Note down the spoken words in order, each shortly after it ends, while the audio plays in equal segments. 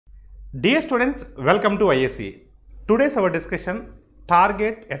Dear students, welcome to Iace. Today's our discussion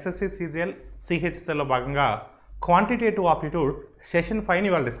target Ssc Cgl Chsl లో భాగంగా Quantitative Aptitude Session 5 ని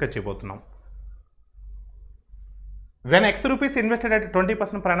వాళ్ళు discuss చేయబోతున్నాం. When X rupees invested at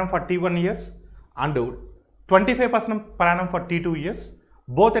 20% per annum for T1 years and 25% per annum for T2 years,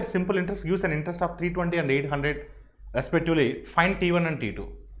 both at simple interest gives an interest of 320 and 800 respectively. Find T1 and T2.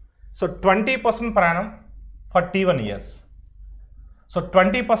 So 20% per annum for T1 years. So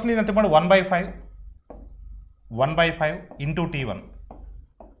 20% is nothing but 1 by 5 into T1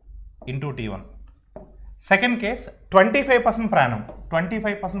 into T1. Second case, 25% per annum.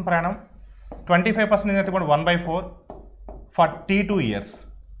 25% per annum. 25% is nothing but 1 by 4 for T2 years.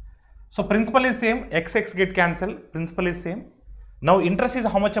 So principal is same. X get cancel. Principal is same. Now interest is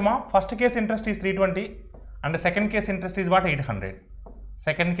how much? First case interest is 320 and the second case interest is what? 800.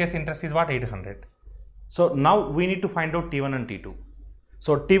 Second case interest is what? 800. So now we need to find out T1 and T2.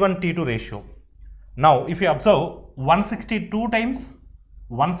 So T1 T2 ratio. Now if you observe 162 times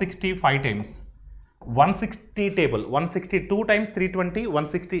 165 times 160 table, 162 times 320,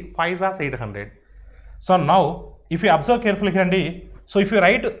 165 is 800. So now if you observe carefully here, so if you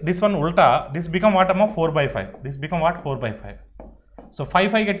write this one ulta, this become what? 4 by 5. This become what? 4 by 5. So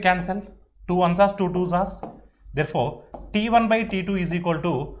 5 get cancelled. 2 1s are 2 2s are. Therefore T1 by T2 is equal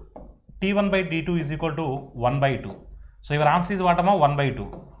to 1 by 2. So your answer is what? 1 by 2.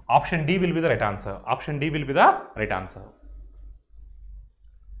 Option D will be the right answer. Option D will be the right answer.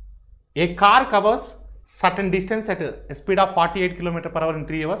 A car covers certain distance at a speed of 48 km per hour in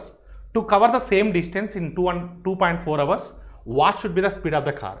 3 hours. To cover the same distance in 2.4 hours, what should be the speed of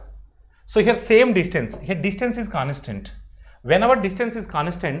the car? So here same distance. Here distance is constant. Whenever distance is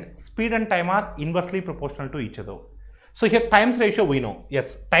constant, speed and time are inversely proportional to each other. So here times ratio we know.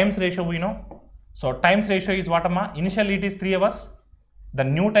 Yes, times ratio we know. So times ratio is what? Initially it is 3 hours. The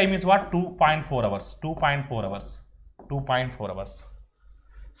new time is what? 2.4 hours. 2.4 hours. 2.4 hours.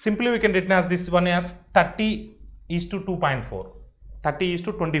 Simply we can written as this one as 30 is to 2.4. 30 is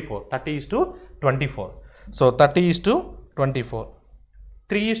to 24. 30 is to 24. So 30 is to 24.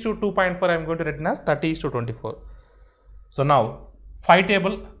 3 is to 2.4 I am going to written as 30 is to 24. So now 5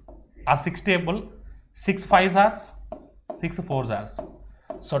 table or 6 table, 6 5s are 6 4s are.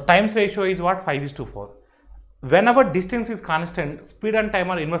 So times ratio is what? 5 is to 4. Whenever distance is constant, speed and time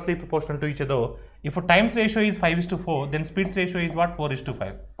are inversely proportional to each other. If a times ratio is 5 is to 4, then speeds ratio is what? 4 is to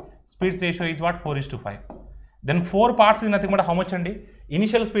 5. Speeds ratio is what? 4 is to 5. Then 4 parts is nothing but how much?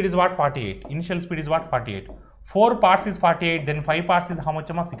 Initial speed is what? 48. Initial speed is what? 48. 4 parts is 48. Then 5 parts is how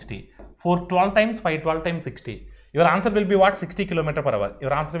much? 60. 4 12 times 5 12 times 60. Your answer will be what? 60 km per hour.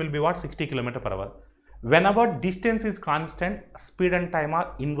 Your answer will be what? 60 km per hour. Whenever distance is constant, speed and time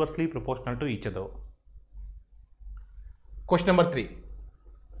are inversely proportional to each other. Question number 3.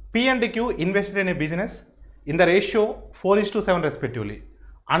 P and Q invested in a business in the ratio 4 is to 7 respectively,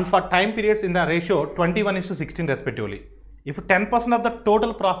 and for time periods in the ratio 21 is to 16 respectively. If 10% of the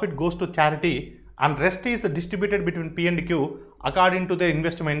total profit goes to charity and rest is distributed between P and Q according to their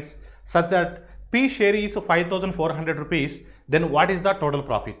investments such that P share is 5,400 rupees, then what is the total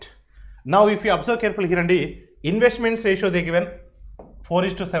profit? Now if you observe carefully here, investments ratio they given 4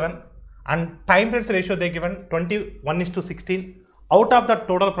 is to 7 and time periods ratio they given 21 is to 16. Out of the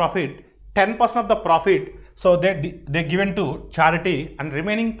total profit, 10% of the profit, so they given to charity and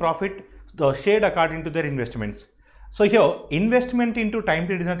remaining profit shared according to their investments. So here investment into time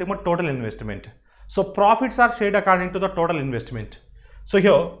period is nothing but total investment. So profits are shared according to the total investment. So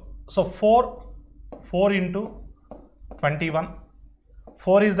here, so 4 into 21.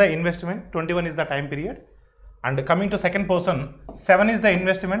 4 is the investment, 21 is the time period, and coming to second person, 7 is the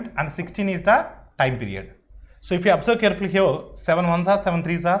investment and 16 is the time period. So if you observe carefully here, 7 1s are 7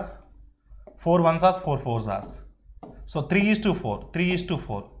 3s are, 4 1s are 4 4s are. So 3 is to 4, 3 is to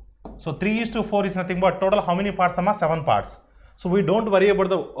 4. So 3 is to 4 is nothing but total how many parts? 7 parts. So we don't worry about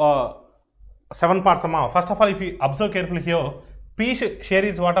the 7 parts. First of all, if you observe carefully here, P share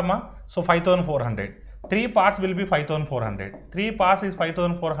is what? So 5,400. 3 parts will be 5,400. 3 parts is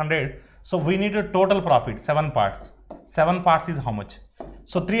 5,400. So we need a total profit 7 parts. 7 parts is how much?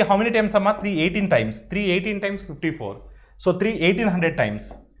 So 3 how many times? 3 18 times. 3 18 times 54. So 3 1800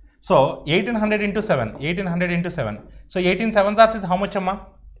 times. So 1800 into 7. 1800 into 7. So 18 7s is how much?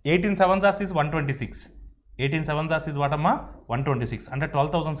 18 7s is 126. 18 7s is what? 126 under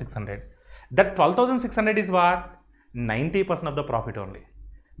 12,600. That 12,600 is what? 90% of the profit only.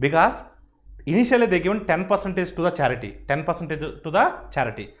 Because initially they given 10% to the charity. 10% to the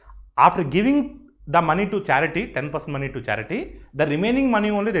charity. After giving the money to charity, 10% money to charity, the remaining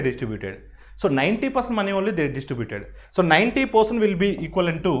money only they distributed. So 90% money only they distributed. So 90% will be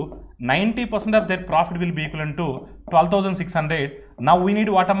equivalent to 90% of their profit will be equivalent to 12,600. Now we need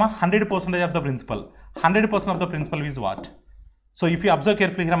what, 100% of the principal. 100% of the principal is what? So if you observe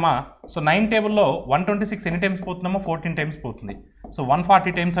carefully here, so 9 table lo 126 any times pothundamma, 14 times potundi. So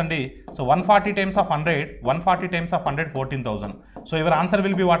 140 times andi. So 140 times of 100, 140 times of 100, 14,000. So your answer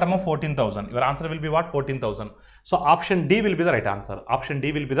will be what, 14,000. Your answer will be what, 14,000. So option D will be the right answer. Option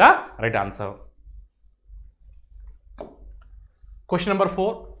D will be the right answer. Question number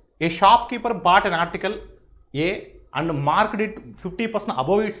 4. A shopkeeper bought an article A and marked it 50%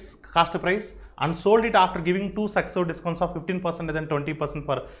 above its cost price and sold it after giving 2 successive discounts of 15% and 20%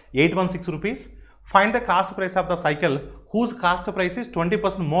 for 816 rupees. Find the cost price of the cycle whose cost price is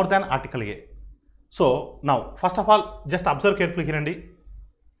 20% more than article A. So now first of all just observe carefully here andi.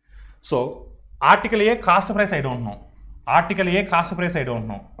 So article A cost price I don't know. Article A cost price I don't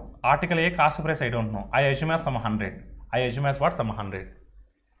know. Article A cost price I don't know. I assume as some 100. I assume as what, some 100.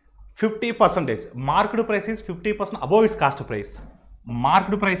 50%. Marked price is 50% above its cost price.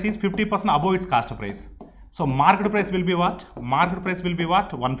 Marked price is 50% above its cost price. So marked price will be what? Marked price will be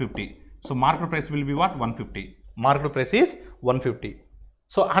what? 150. So marked price will be what? 150. Marked price is 150.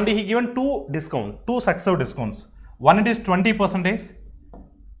 So and he given 2 successive discounts. One it is 20%.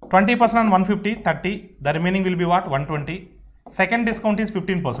 20% on 150, 30. The remaining will be what? 120. Second discount is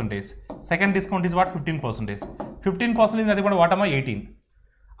 15%. Second discount is what? 15%. 15% is nothing but what, 18.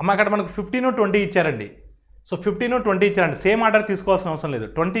 అమ్మ అక్కడ మనకు 15 20 ఇచ్చారండి. So 15 20 ఇచ్చారండి. Same order తీసుకోవాల్సిన అవసరం లేదు.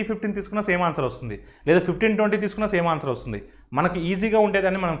 20 15 తీసుకున్నా same answer వస్తుంది, లేదా 15 20 తీసుకున్నా సేమ్ ఆన్సర్ వస్తుంది. మనకు ఈజీగా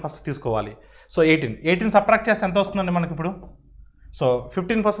ఉండేదాన్ని మనం ఫస్ట్ తీసుకోవాలి. సో 18 సబ్ట్రాక్ట్ చేస్తే ఎంత వస్తుందండి మనకి ఇప్పుడు? సో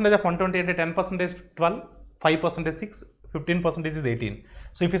 15% of 120 అంటే 10% 12, 5% 6, 15% is 18.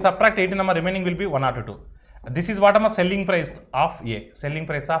 So if you subtract 18, remaining will be 102. This is what selling price of A. Selling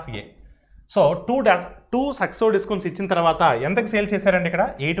price of A. So 2 successive discounts ఇచ్చిన తర్వాత ఎంతకి సేల్ చేశారండి? ఇక్కడ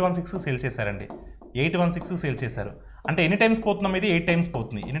 816 సేల్ చేశారండి. 816 సేల్ చేశారు అంటే ఎన్ని టైమ్స్ పోతున్నాం? ఇది 8 టైమ్స్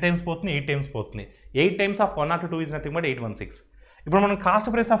పోతుంది. ఎన్ని టైమ్స్ పోతుంది? 8 టైమ్స్ పోతుంది. 8 times of 102 is nothing but 816. ఇప్పుడు మనం కాస్ట్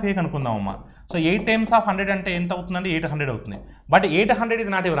ప్రైస్ ఆఫ్ ఏ కనుక్కుందాం అమ్మా. సో 8 టైమ్స్ ఆఫ్ 100 అంటే ఎంత అవుతుందండి? 800 అవుతుంది. But 800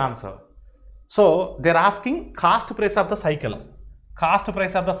 is not your answer. So they are asking cost price of the cycle. Cost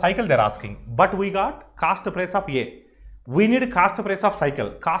price of the cycle they are asking, but we got cost price of A. We need cost price of cycle.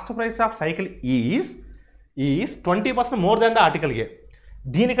 Cost price of cycle is 20% more than the article A.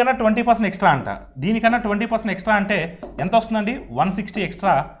 దీనికన్నా 20% extra అంట. దీనికన్నా 20% extra అంటే ఎంత వస్తుందండి? 160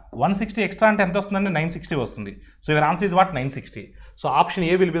 extra. 160 extra అంటే ఎంత వస్తుందండి? 960 వస్తుంది. So your answer is what? 960. So option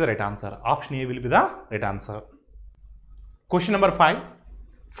A will be the right answer. Option A will be the right answer. Question number 5.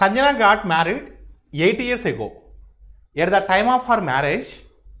 Sanjana got married 8 years ago. At the time of her marriage,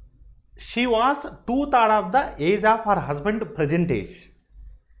 she was 2/3 of the age of her husband's present age.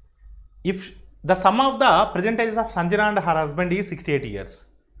 If the sum of the present ages of Sanjana and her husband is 68 years,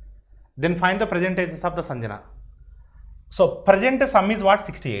 then find the present ages of the Sanjana. So present sum is what?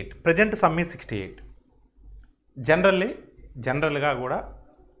 68. Present sum is 68. Generally ga kuda,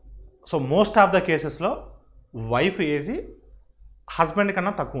 so most of the cases lo wife age husband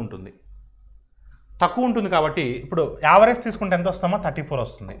కన్నా తక్కువ ఉంటుంది కాబట్టి ఇప్పుడు average తీసుకుంటే ఎంత వస్తామో 34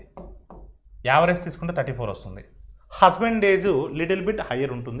 వస్తుంది. Average తీసుకుంటే 34 వస్తుంది. Husband age little bit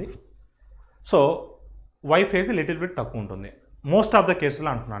higher ఉంటుంది. So wife age little bit తక్కువ ఉంటుంది. మోస్ట్ ఆఫ్ ద కేసులో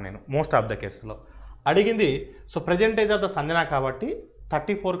అంటున్నాను నేను. మోస్ట్ ఆఫ్ ద కేసులో అడిగింది. So present age of the Sanjana కాబట్టి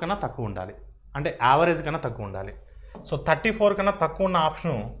 34 కన్నా తక్కువ ఉండాలి, అంటే యావరేజ్ కన్నా తక్కువ ఉండాలి. సో 34 కన్నా తక్కువ ఉన్న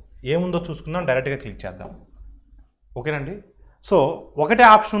ఆప్షన్ ఏముందో చూసుకుందాం. డైరెక్ట్గా క్లిక్ చేద్దాం. ఓకేనండి. సో ఒకటే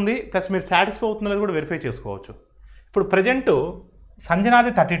ఆప్షన్ ఉంది, ప్లస్ మీరు సాటిస్ఫై అవుతుందో కూడా వెరిఫై చేసుకోవచ్చు. ఇప్పుడు ప్రజెంట్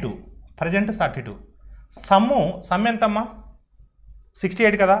సంజనాది 32, ప్రజెంట్ 32. సమ్ ఎంతమ్మా?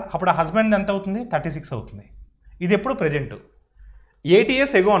 68 కదా. అప్పుడు ఆ హస్బెండ్ ఎంత అవుతుంది? 36 అవుతుంది. ఇది ఎప్పుడు? ప్రజెంట్. 8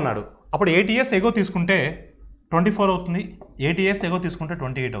 years ఎగో అన్నాడు. అప్పుడు 8 years ఎగో తీసుకుంటే 24 అవుతుంది. 8 years ఎగో తీసుకుంటే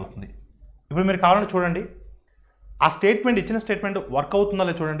 28 అవుతుంది. ఇప్పుడు మీరు కావాలంటే చూడండి, ఆ స్టేట్మెంట్ ఇచ్చిన స్టేట్మెంట్ వర్క్ అవుతుందో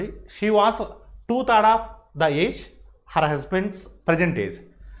లేదో చూడండి. She was 2/3 of the age her husbands present age,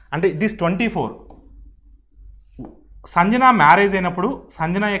 అంటే దిస్ 24. సంజన మ్యారేజ్ అయినప్పుడు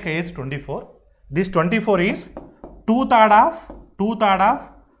సంజన యొక్క age 24. This 24 is 2/3 of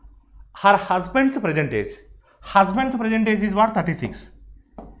her husbands present age. Husbands present age is what? 36.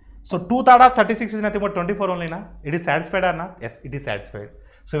 So 2/3 of 36 is nothing but 24 only na. It is satisfied or not? Yes, it is satisfied.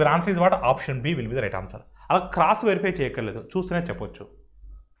 So your answer is what? Option B will be the right answer. అలా cross verify చేయక్కర్లేదు, చూస్తేనే చెప్పొచ్చు.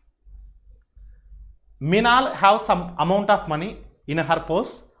 Minal have some amount of money in her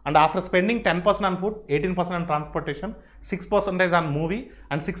purse and after spending 10% on food, 18% on transportation, 6% on movie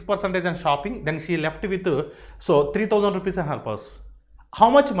and 6% on shopping, then she left with 3,000 rupees in her purse. How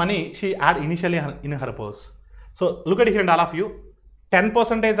much money she had initially in her purse? So look at here and all of you.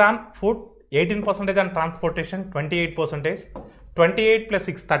 10% on food, 18% on transportation, 28%. 28 plus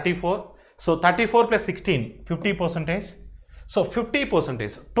 6, 34. So 34 plus 16, 50%. So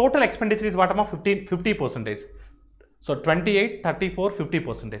 50%. Total expenditure is what? 50%. So 28, 34,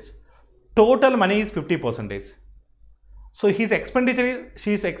 50%. Total money is 50%. So his expenditure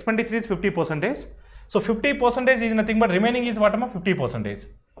is 50%. So 50% is nothing but remaining is what? 50%.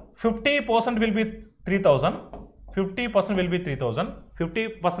 50% will be 3,000. 50% will be 3,000.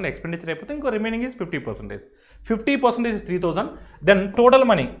 50% expenditure అయిపోతే remaining is 50%. 50% is 3,000. Then total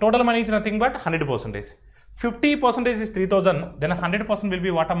money is nothing but 100%. 50% is 3,000. Then 100% will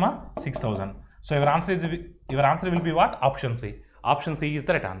be what? 6,000. So your answer will be what? Option C. Option C is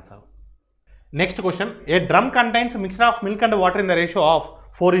the right answer. Next question. A drum contains a mixture of milk and water in the ratio of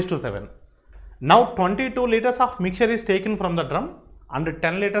 4:7. Now 22 liters of mixture is taken from the drum and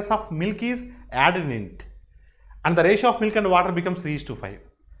 10 liters of milk is added in it. And the ratio of milk and water becomes 3:5.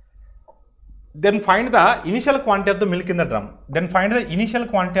 Then find the initial quantity of the milk in the drum. They're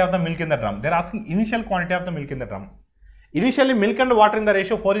asking initial quantity of the milk in the drum. Initially milk and water in the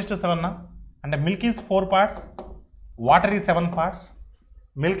ratio 4:7 and the milk is 4 parts, water is 7 parts.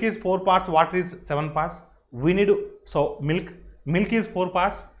 Milk is 4 parts, water is 7 parts. We need, so milk is 4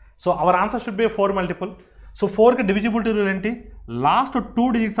 parts. So our answer should be a 4 multiple. So 4 divisibility rule enti, last 2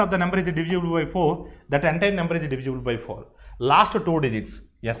 digits of the number is divisible by 4, that entire number is divisible by 4. Last 2 digits,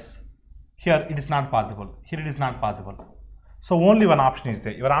 yes. Here it is not possible. So only one option is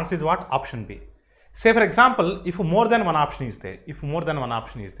there. Your answer is what? Option B. Say for example, if more than one option is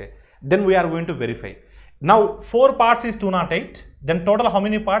there, then we are going to verify. Now 4 parts is 208, then total how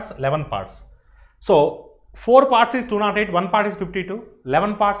many parts? 11 parts. So 4 parts is 208, 1 part is 52,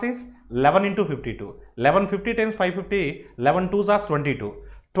 11 parts is 11 into 52. 1150 times 550, 11 2s are 22.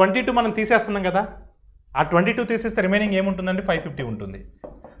 22 మనం తీసేస్తున్నాం కదా, ఆ 22 తీసేస్తే remaining ఏముంటుందండి? 550 ఉంటుంది.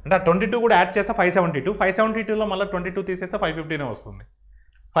 అంటే ఆ 22 కూడా add చేస్తే 572. 572లో మళ్ళీ 22 తీసేస్తే 550నే వస్తుంది.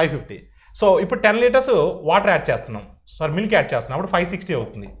 550. సో ఇప్పుడు 10 లీటర్స్ వాటర్ యాడ్ చేస్తున్నాం, సారీ మిల్క్ యాడ్ చేస్తున్నాం, అప్పుడు 560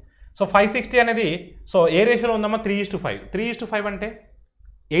 అవుతుంది. సో 560 అనేది సో ఏ రేషియోలో ఉందమ్మా? 3:5. 3:5 అంటే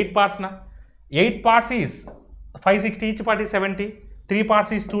 8 పార్ట్స్నా? 8 parts is 560, each part is 70, 3 parts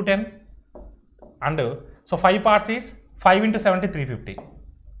is 210, and so 5 parts is 5 into 70, 350.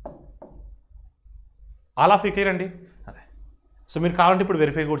 All of it clear andi? So మీరు కావాలంటే ఇప్పుడు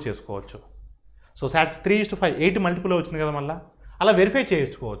వెరిఫై కూడా చేసుకోవచ్చు. సో సాట్స్ 3:5, 8 మల్టిపుల్ వచ్చింది కదా, మళ్ళీ అలా వెరిఫై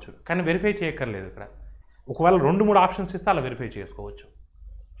చేసుకోవచ్చు. కానీ వెరిఫై చేయక్కర్లేదు ఇక్కడ. ఒకవేళ 2-3 ఆప్షన్స్ ఇస్తే అలా వెరిఫై చేసుకోవచ్చు.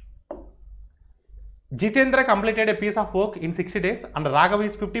 Jitendra completed a piece of work in 60 days and Raghav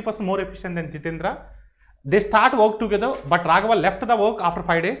is 50% more efficient than Jitendra. They start work together, but Raghav left the work after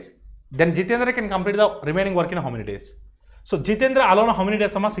 5 days. Then Jitendra can complete the remaining work in how many days? So Jitendra alone how many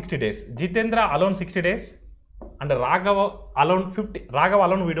days? 60 days. Jitendra alone 60 days and Raghav alone 50. Raghav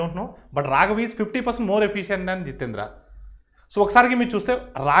alone we don't know, but Raghav is 50% more efficient than Jitendra. So ఒకసారికి మీరు చూస్తే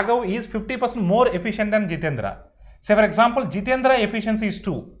Raghav is 50% more efficient than Jitendra. Say for example, Jitendra efficiency is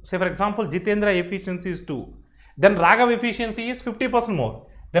 2. Then Raghav efficiency is 50% more.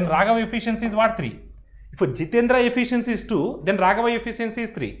 Then Raghav efficiency is what? 3. If Jitendra efficiency is 2, then Raghav efficiency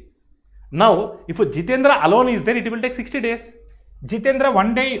is 3. Now, if Jitendra alone is there, it will take 60 days. Jitendra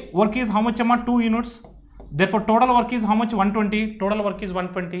 1 day work is how much? 2 units. Therefore, total work is how much? 120. Total work is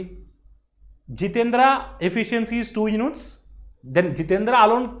 120. Jitendra efficiency is 2 units. Then Jitendra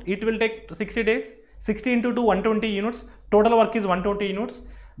alone, it will take 60 days. 60 into 2, 120 units. Total work is 120 units.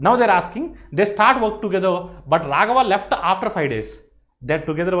 Now they are asking, they start work together, but Raghava left after 5 days. They are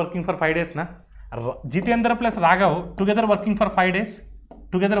together working for 5 days, na? Jitendra plus Raghav together working for 5 days.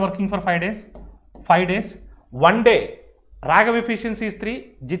 5 days. 1 day, Raghav efficiency is 3,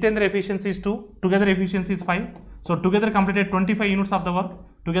 Jitendra efficiency is 2, together efficiency is 5. So together completed 25 units of the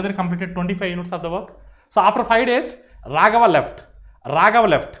work. So after 5 days, Raghava left.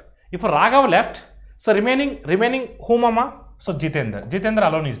 If Raghav left, so remaining whom amma? So Jitendra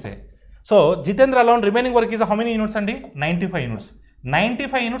alone is there. So Jitendra alone remaining work is how many units andi? 95 units.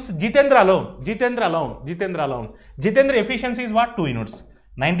 95 units Jitendra alone. Jitendra efficiency is what? 2 units.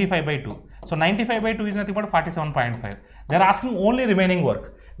 95 by 2. So 95 by 2 is nothing but 47.5. They are asking only remaining work.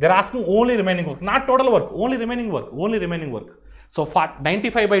 Not total work, only remaining work. So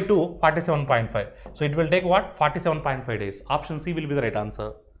 95 by 2, 47.5. So it will take what? 47.5 days. Option C will be the right answer.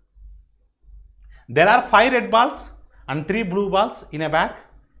 There are 5 red balls and 3 blue balls in a bag.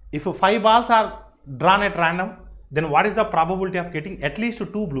 If 5 balls are drawn at random, then what is the probability of getting at least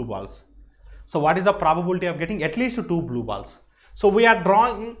 2 blue balls? So what is the probability of getting at least 2 blue balls? So we are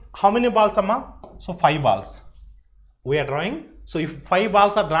drawing how many balls, amma? So 5 balls. We are drawing. So if 5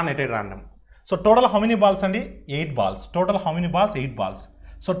 balls are drawn at a random, So total how many balls andi? 8 balls. Total how many balls? 8 balls.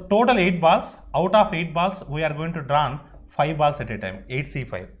 So total 8 balls. Out of 8 balls, we are going to draw 5 balls at a time.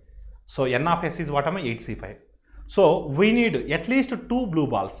 8C5. So n of s is what am I? 8C5. So we need at least 2 blue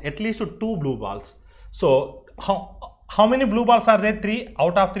balls. At least 2 blue balls. So how many blue balls are there? 3.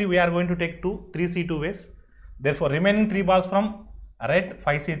 Out of 3, we are going to take 2. 3C2 ways. Therefore, remaining 3 balls from red,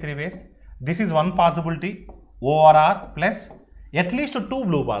 5C3 ways. This is one possibility. O or R plus at least 2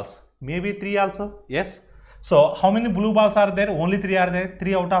 blue balls. Maybe 3 also. Yes. So how many blue balls are there? Only 3 are there.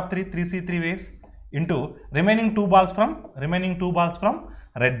 3 out of 3, 3C3 ways into remaining 2 balls from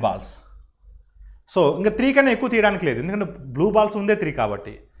red balls. So inga 3 kane ekku తీయడానికి లేదు ఎందుకంటే blue balls ఉందే 3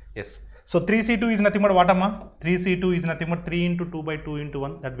 కాబట్టి. Yes. So 3C2 is nothing but what amma? 3C2 is nothing but 3 into 2 by 2 into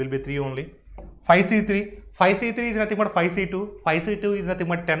 1. That will be 3 only. 5C3 is nothing but 5C2. 5C2 is nothing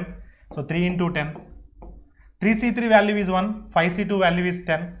but 10. So 3 into 10. 3C3 value is 1. 5C2 value is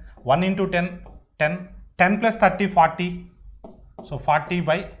 10. 1 into 10, 10. 10 plus 30, 40. So 40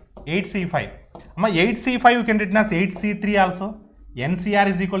 by 8C5. Amma 8C5 you can written as 8C3 also. NCR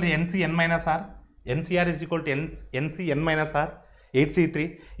is equal to NCN minus R. NCR is equal to NCN minus R. 8C3.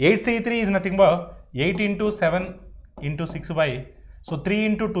 8C3 is nothing but 8 into 7 into 6 by. So 3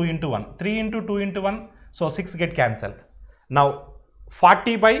 into 2 into 1. 3 into 2 into 1. So 6 get cancelled. Now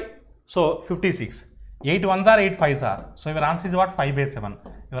 40 by, so 56. 8 ones are 8 5s are. So your answer is what? 5 by 7.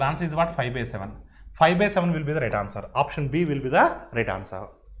 Your answer is what? 5 by 7. 5 by 7 will be the right answer. Option B will be the right answer.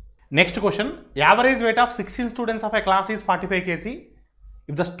 Next question. Average weight of 16 students of a class is 45 kg.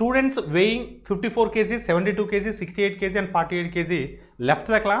 If the students weighing 54 kg, 72 kg, 68 kg and 48 kg left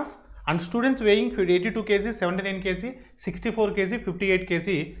the class and students weighing 82 kg, 79 kg, 64 kg, 58 kg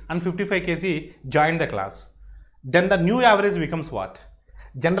and 55 kg joined the class. Then the new average becomes what?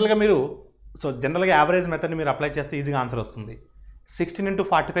 Generally మీరు so జనరల్గా average మెథడ్ని మీరు apply చేస్తే ఈజీగా answer వస్తుంది. 16 into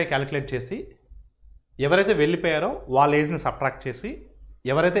 45 calculate చేసి ఎవరైతే వెళ్ళిపోయారో వాళ్ళ ఏజ్ని subtract చేసి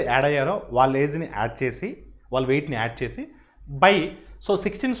ఎవరైతే యాడ్ అయ్యారో వాళ్ళ ఏజ్ని యాడ్ చేసి వాళ్ళ వెయిట్ని యాడ్ చేసి బై సో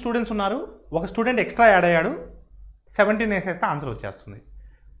 16 స్టూడెంట్స్ ఉన్నారు, ఒక స్టూడెంట్ ఎక్స్ట్రా యాడ్ అయ్యాడు, 17 వేసేస్తే ఆన్సర్ వచ్చేస్తుంది.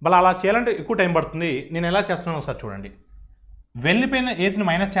 మళ్ళీ అలా చేయాలంటే ఎక్కువ టైం పడుతుంది. నేను ఎలా చేస్తున్నాను ఒకసారి చూడండి. వెళ్ళిపోయిన ఏజ్ని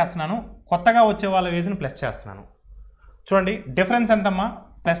మైనస్ చేస్తున్నాను, కొత్తగా వచ్చే వాళ్ళ ఏజ్ని ప్లస్ చేస్తున్నాను. చూడండి డిఫరెన్స్ ఎంతమ్మా?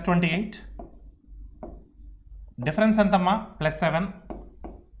 ప్లస్ 28. డిఫరెన్స్ ఎంతమ్మా? ప్లస్ 7.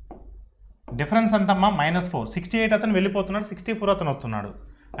 డిఫరెన్స్ ఎంతమ్మా? -4. 68 అతను వెళ్ళిపోతున్నాడు, 64 అతను వస్తున్నాడు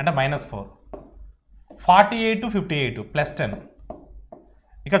అంటే -4. 48 to 58 ప్లస్ 10.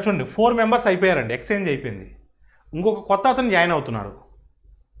 ఇక చూడండి 4 మెంబర్స్ అయిపోయారండి, ఎక్స్చేంజ్ అయిపోయింది. ఇంకొక కొత్త అతను జాయిన్ అవుతున్నాడు.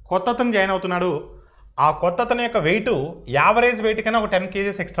 ఆ కొత్త అతని యొక్క వెయిట్ యావరేజ్ వెయిట్ కన్నా ఒక 10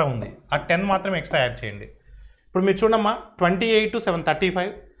 kgs ఎక్స్ట్రా ఉంది. ఆ 10 మాత్రం ఎక్స్ట్రా యాడ్ చేయండి. ఇప్పుడు మీరు చూడమ్మా 28 to 7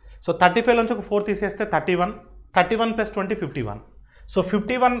 35. సో 35 నుంచి ఒక 4 తీసేస్తే 31. 31 plus 20 51. సో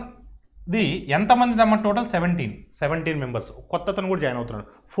 51ది ఎంతమంది అమ్మ? Total 17 members. కొత్త అతను కూడా జాయిన్ అవుతున్నాడు.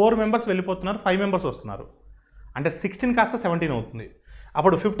 4 మెంబర్స్ వెళ్ళిపోతున్నారు, 5 మెంబర్స్ వస్తున్నారు అంటే 16 కాస్త 17 అవుతుంది.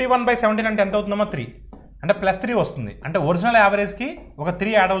 అప్పుడు 51/17 అంటే ఎంత అవుతుందమ్మా? 3 అంటే +3 వస్తుంది. అంటే ఒరిజినల్ యావరేజ్కి ఒక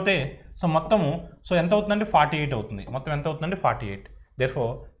 3 యాడ్ అవుతే సో మొత్తము సో ఎంత అవుతుందంటే 48 అవుతుంది. మొత్తం ఎంత అవుతుందంటే 48. Therefore,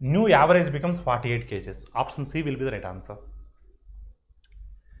 new average becomes 48 kgs. Option C will be the right answer.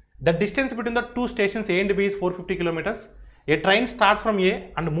 The distance between the two stations A and B is 450 kilometers. A train starts from A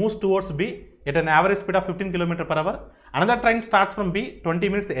and moves towards B at an average speed of 15 km/h. Another train starts from B 20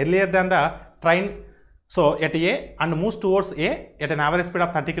 minutes earlier than the train so at A and moves towards A at an average speed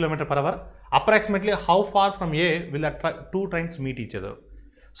of 30 km/h. Approximately how far from A will the two trains meet each other?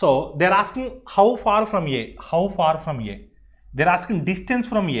 So they are asking how far from A. They are asking distance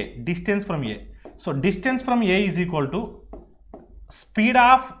from A. So distance from A is equal to speed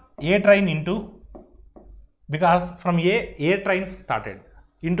of A train into, because from A train started,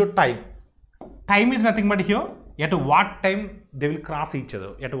 into time. Time is nothing but here at what time they will cross each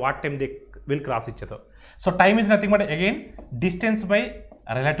other. So time is nothing but again distance by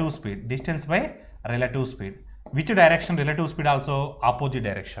relative speed. Which direction? Relative speed also opposite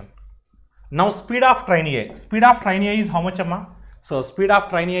direction. Now speed of train A. Speed of train A is how much amma? So speed of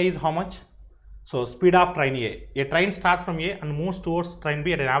train A is how much? So speed of train A. A train starts from A and moves towards train B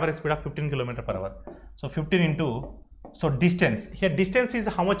at an average speed of 15 km/h. So 15 into, so distance. Here distance is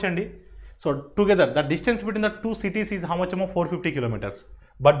how much andi? So together the distance between the two cities is how much amma? 450 kilometers.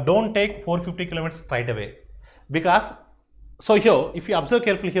 But don't take 450 kilometers straight away, because so here if you observe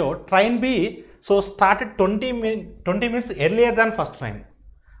carefully here, train B so started 20 minutes earlier than first train.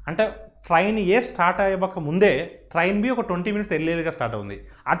 అంటే train ఏ start అయ్యక ముందే train B ఒక 20 minutes ఎర్లీగా start అవుతుంది.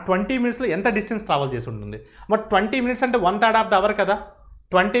 ఆ 20 minutesలో ఎంత distance travel చేసి ఉంటుంది? But 20 minutes అంటే 1/3 ఆఫ్ ద అవర్ కదా.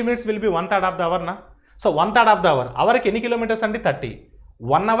 20 minutes will be 1/3 of the hour నా. సో 1/3 ఆఫ్ ద అవర్, అవర్కి ఎన్ని కిలోమీటర్స్ అంటే 30.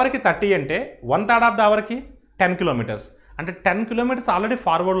 1 అవర్కి 30 అంటే 1/3 ఆఫ్ ద అవర్కి 10 కిలోమీటర్స్, అంటే 10 కిలోమీటర్స్ ఆల్రెడీ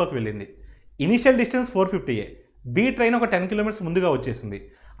ఫార్వర్డ్లోకి వెళ్ళింది. ఇనిషియల్ డిస్టెన్స్ 450 బి ట్రైన్ ఒక 10 కిలోమీటర్స్ ముందుగా వచ్చేసింది.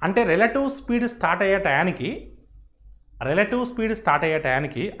 అంటే రిలేటివ్ స్పీడ్ స్టార్ట్ అయ్యే టయానికి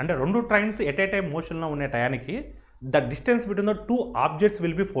అంటే 2 ట్రైన్స్ ఎట్ ఏ టైం మోషన్లో ఉండే టయానికి the distance between the 2 objects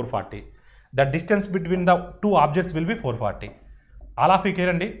will be 440. The distance between the 2 objects will be 440. All of you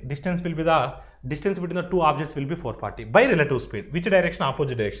clear అండి? Distance between the 2 objects will be 440 by relative speed. Which direction?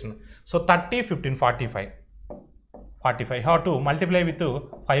 Opposite direction. So 30, 15, 45. How to multiply with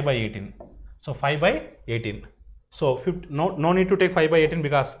 5/18. So 5/18. So no need to take 5/18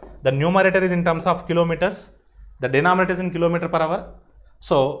 because the numerator is in terms of kilometers, the denominator is in kilometer per hour.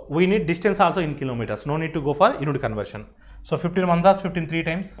 So we need distance also in kilometers. No need to go for unit conversion. So 15 1s are 15 3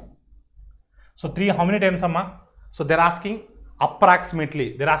 times. So 3 how many times amma? So they're asking approximately.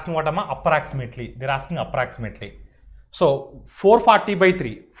 They're asking what amma? Approximately. They're asking approximately. So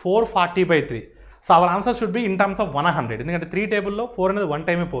 440/3. 440/3. So our answer should be in terms of 100. ఎందుకంటే 3 టేబుల్లో 4 అనేది 1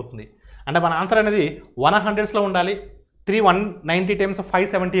 టైమే పోతుంది. అంటే మన answer అనేది 100స్లో ఉండాలి. 3 190 times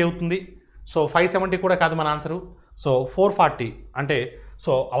 570 అవుతుంది. సో 570 కూడా కాదు మన ఆన్సరు. సో 440 అంటే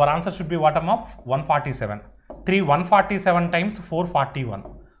so our answer should be what అమ్మా? 147. 3 147 టైమ్స్ 441.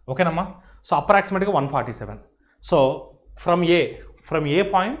 ఓకేనమ్మా? సో అప్రాక్సిమేట్గా 147. సో ఫ్రమ్ ఏ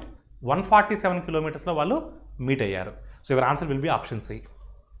పాయింట్ 147 కిలోమీటర్స్లో వాళ్ళు మీట్ అయ్యారు. So your answer will be option C.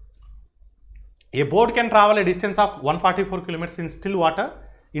 A boat can travel a distance of 144 kilometers in still water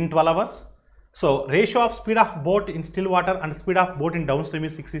in 12 hours. So ratio of speed of boat in still water and speed of boat in downstream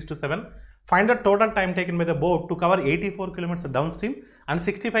is 6:7. Find the total time taken by the boat to cover 84 kilometers downstream and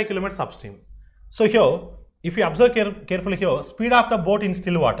 65 kilometers upstream. So here, if you observe carefully here, speed of the boat in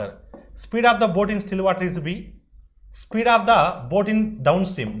still water. Speed of the boat in still water is B. Speed of the boat in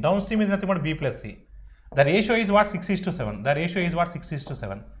downstream. Downstream is nothing but B plus C. The ratio is what? 6:7. The ratio is what?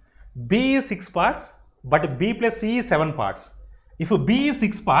 6:7. B is 6 parts, but B plus C is 7 parts. If B is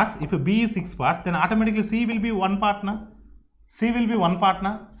 6 parts, then automatically C will be 1 part na? C will be 1 part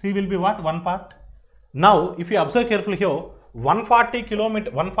na? C will be what? 1 part. Now, if you observe carefully here,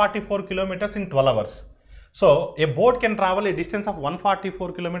 144 kilometers in 12 hours. So, a boat can travel a distance of 144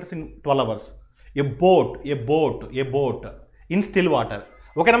 kilometers in 12 hours. A boat in still water.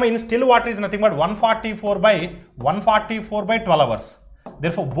 Okay, now in still water is nothing but 144 by 12 hours.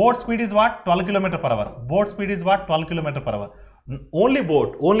 Therefore, boat speed is what? 12 km per hour. Boat speed is what? 12 km per hour. Only boat.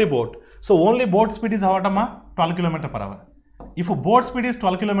 So, only boat speed is what? 12 km per hour. If boat speed is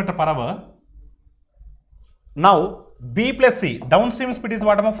 12 km per hour, now B plus C, downstream speed is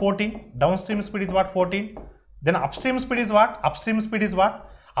what? 14. Downstream speed is what? 14. Then upstream speed is what?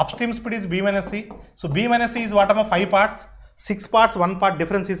 Upstream speed is B minus C. So, B minus C is what? 5 parts. 6 parts, 1 part,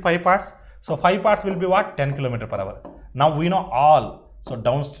 difference is 5 parts. So, 5 parts will be what? 10 km per hour. Now, we know all. So,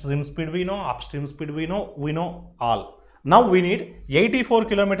 downstream speed we know, upstream speed we know all. Now, we need 84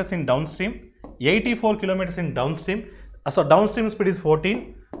 kilometers in downstream, so downstream speed is 14.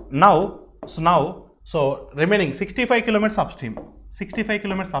 Now, remaining 65 kilometers upstream,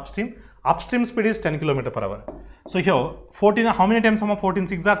 upstream speed is 10 km per hour. So, here 14, how many times 14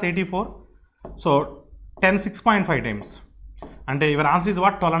 6 are 84, so 10 6.5 times, and your answer is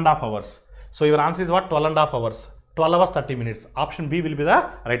what? 12.5 hours. So, your answer is what? 12.5 hours. 12 hours 30 minutes. Option B will be the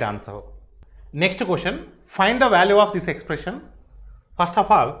right answer. Next question, find the value of this expression. First of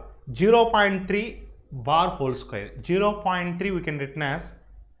all, 0.3 bar whole square. 0.3 we can written as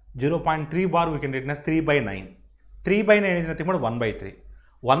 0.3 bar we can written as 3/9. 3/9 is nothing but 1/3.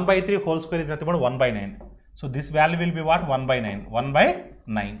 1/3 whole square is nothing but 1/9. So this value will be what? 1/9.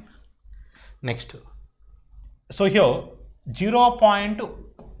 1/9. Next. So here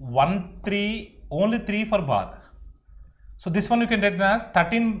 0.13 only 3 for bar. So this one you can write as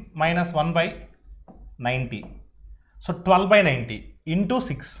 13 minus 1/90. So 12/90 into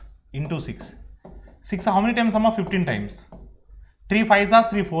 6. 6 how many times? 15 times. 3 5s are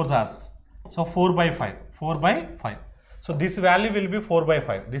 3 4s are. So 4/5. 4/5. So this value will be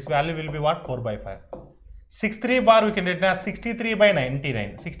 4/5. This value will be what? 4/5. 6/3 bar we can write as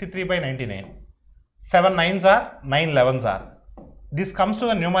 63/99. 63/99. 7 9s are, 9 11s are. This comes to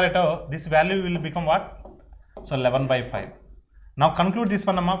the numerator. This value will become what? So 11/5. Now conclude this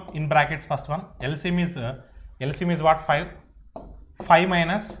one in brackets. First one, LCM is what? 5. 5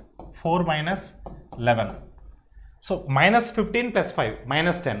 minus 4 minus 11. So minus 15 plus 5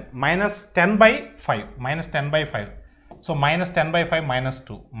 minus 10. Minus 10/5. Minus 10/5. So minus 10/5 minus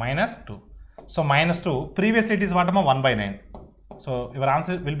 2. Minus 2. So minus 2. Previously it is what? 1/9. So your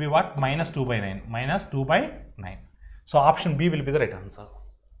answer will be what? Minus 2/9. Minus 2/9. So option B will be the right answer.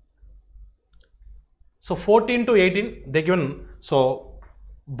 So 14 to 18 they given, so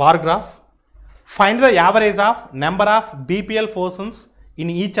bar graph. Find the average of number of BPL persons in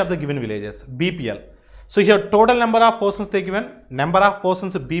each of the given villages. BPL. So here total number of persons they given, number of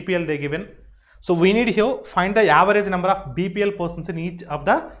persons BPL they given. So we need here find the average number of BPL persons in each of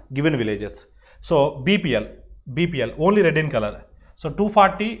the given villages. So BPL only red in color. So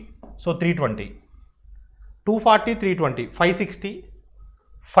 240, so 320. 240, 320, 560,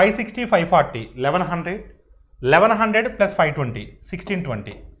 560, 540, 1100, 1100 plus 520,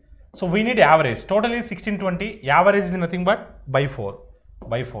 1620. So we need average. Total is 1620. Average is nothing but by 4.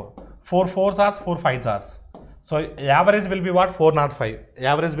 4 4s are 4 5s are. So average will be what? 405.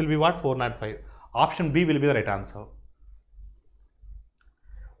 Average will be what? 405. Option B will be the right answer.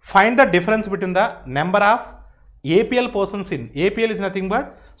 Find the difference between the number of APL persons in. APL is nothing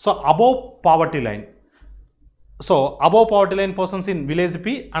but, so above poverty line. So above poverty line persons in village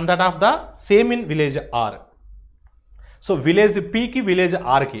P and that of the same in village R. So village P ki village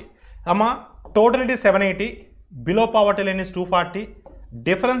R ki. Total it is 780. Below poverty line is 240.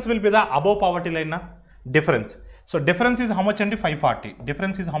 Difference will be the above poverty line difference. So difference is how much? 540.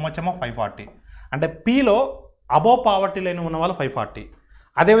 Difference is how much? 540. And P lo above poverty line ఉన్న వాళ్ళు 540.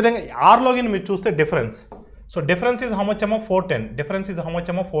 అదే విధంగా R లోకి మీరు చూస్తే difference. So difference is how much? 410. Difference is how much?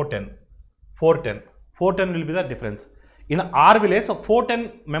 410. 410 will be the difference. In R village, so 410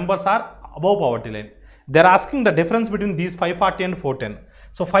 members are above poverty line. They are asking the difference between these 540 and 410.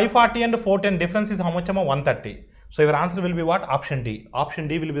 So 540 and 410 difference is how much? 130. So your answer will be what? Option D. Option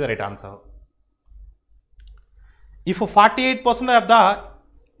D will be the right answer. If 48% of the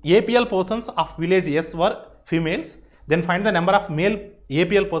APL persons of village S were females, then find the number of male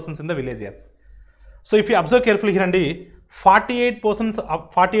APL persons in the village S. So if you observe carefully here,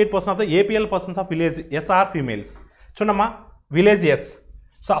 48% of the APL persons of village S are females. Chundama village S.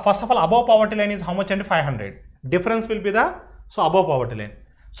 So first of all, above poverty line is how much? 500. Difference will be the above poverty line.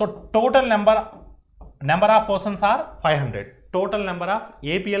 So total number of persons are 500. Total number of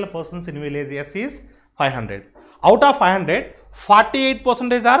APL persons in village S is 500. Out of 500,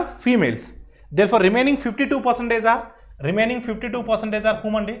 48% are females. Therefore, remaining 52% are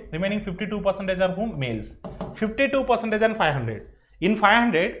whom andi? Remaining 52% are whom? Males. 52% and 500. In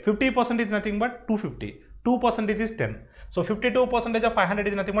 500, 50% is nothing but 250. 2% is 10. So 52% of 500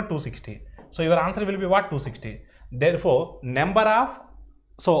 is nothing but 260. So your answer will be what? 260. Therefore, number of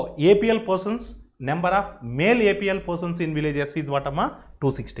APL persons, number of male APL persons in village S is what?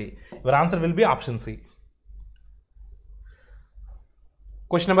 260. Your answer will be option C.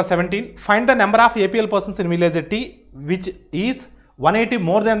 Question number 17. Find the number of APL persons in village T which is 180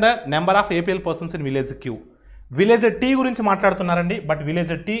 more than the number of APL persons in village Q. Village T గురించి మాట్లాడుతున్నారండి, but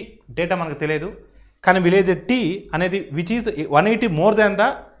village T data మనకు తెలియదు. కానీ village T అనేది which is 180 more than the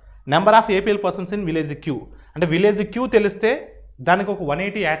number of APL persons in village Q. అంటే village Q తెలిస్తే దానికి ఒక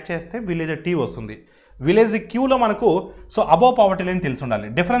 180 యాడ్ చేస్తే village T వస్తుంది. village Q లో మనకు above poverty line తెలిసి ఉండాలి.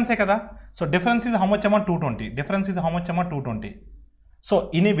 డిఫరెన్సే కదా. So difference is how much? 220. Difference is how much? 220. So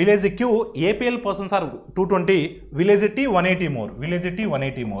in a village Q, APL persons are 220, village T 180 more, village T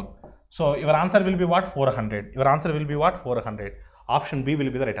 180 more. So your answer will be what? 400. Your answer will be what? 400. Option B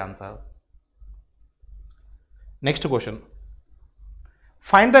will be the right answer. Next question.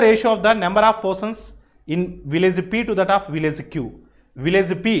 Find the ratio of the number of persons in village P to that of village Q.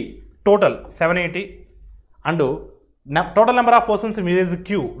 Village P total 780 and total number of persons in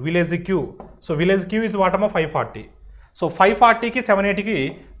village Q. So village Q is what? 540. So 540కి 780కి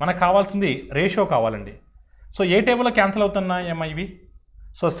మనకు కావాల్సింది ratio కావాలండి. So ఏ టేబుల్లో cancel అవుతున్నాయమ్మా ఇవి?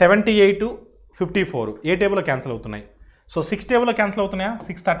 So 78 54 ఏ టేబుల్లో cancel అవుతున్నాయి? So 6 టేబుల్లో cancel అవుతున్నాయా?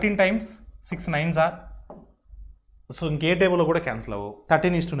 6 13 times 6 9s are. So ఇంకే టేబుల్లో కూడా క్యాన్సిల్ అవ్వవు.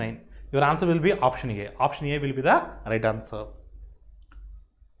 13:9. Your answer will be option A. Option A will be the right answer.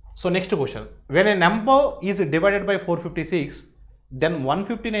 So next question. When a number is divided by 456 then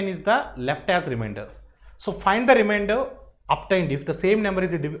 159 is the left as remainder. So find the remainder obtained if the same number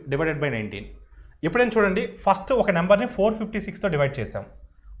is divided by 19. ఎప్పుడైనా చూడండి, first ఒక నెంబర్ని 456తో divide చేసాం,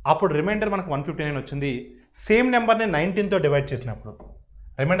 అప్పుడు reminder మనకు 159 వచ్చింది. Same నెంబర్ని 19తో divide చేసినప్పుడు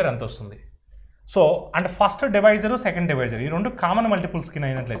రిమైండర్ ఎంత వస్తుంది? సో అంటే ఫస్ట్ డివైజరు సెకండ్ డివైజర్ ఈ రెండు కామన్ మల్టిపుల్స్ కింద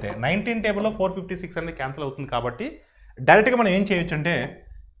అయినట్లయితే 19 టేబుల్లో 456 అనేది క్యాన్సిల్ అవుతుంది. కాబట్టి డైరెక్ట్గా మనం ఏం చేయొచ్చు అంటే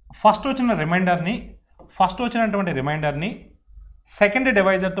ఫస్ట్ వచ్చినటువంటి రిమైండర్ని సెకండ్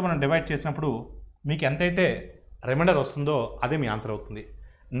డివైజర్తో మనం డివైడ్ చేసినప్పుడు మీకు ఎంతైతే రిమైండర్ వస్తుందో అదే మీ ఆన్సర్ అవుతుంది.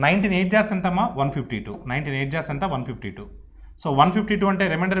 19 జార్స్ ఎంతమ్మా? 152. 19 జార్స్ ఎంత? 152. సో 152 అంటే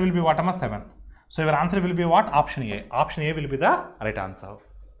రిమైండర్ విల్ బి వాట్ అమ్మా? 7. So your answer will be what? Option A. Option A will be the right answer.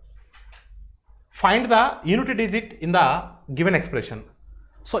 Find the unit digit in the given expression.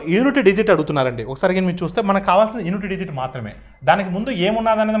 So unit digit అడుగుతున్నారండి. ఒకసారి మీరు చూస్తే మనకు కావాల్సిన unit digit మాత్రమే. దానికి ముందు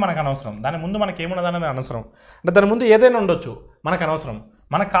ఏమున్నది అనేది మనకు అనవసరం. దాని ముందు మనకి ఏమున్నది అనేది అనవసరం. అంటే దాని ముందు ఏదైనా ఉండొచ్చు, మనకు అనవసరం.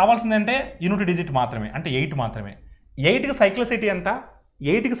 మనకు కావాల్సింది అంటే యూనిట్ డిజిట్ మాత్రమే, అంటే 8 మాత్రమే. 8కి సైక్లిసిటీ ఎంత?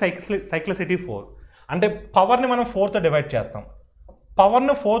 8కి సైక్లిసిటీ 4. అంటే పవర్ని మనం 4తో డివైడ్ చేస్తాం.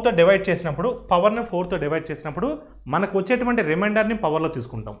 పవర్ని 4తో డివైడ్ చేసినప్పుడు మనకు వచ్చేటువంటి రిమైండర్ని పవర్లో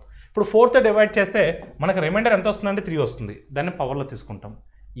తీసుకుంటాం. ఇప్పుడు 4తో డివైడ్ చేస్తే మనకు రిమైండర్ ఎంత వస్తుందంటే 3 వస్తుంది. దాన్ని పవర్లో తీసుకుంటాం.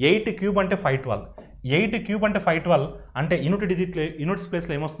 8 క్యూబ్ అంటే 512. 8 క్యూబ్ అంటే 512 అంటే యూనిట్స్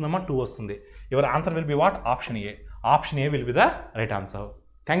ప్లేస్లో ఏమొస్తుందమ్మా? 2 వస్తుంది. Your answer will be what? Option A. Option A will be the right answer.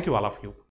 Thank you all of you.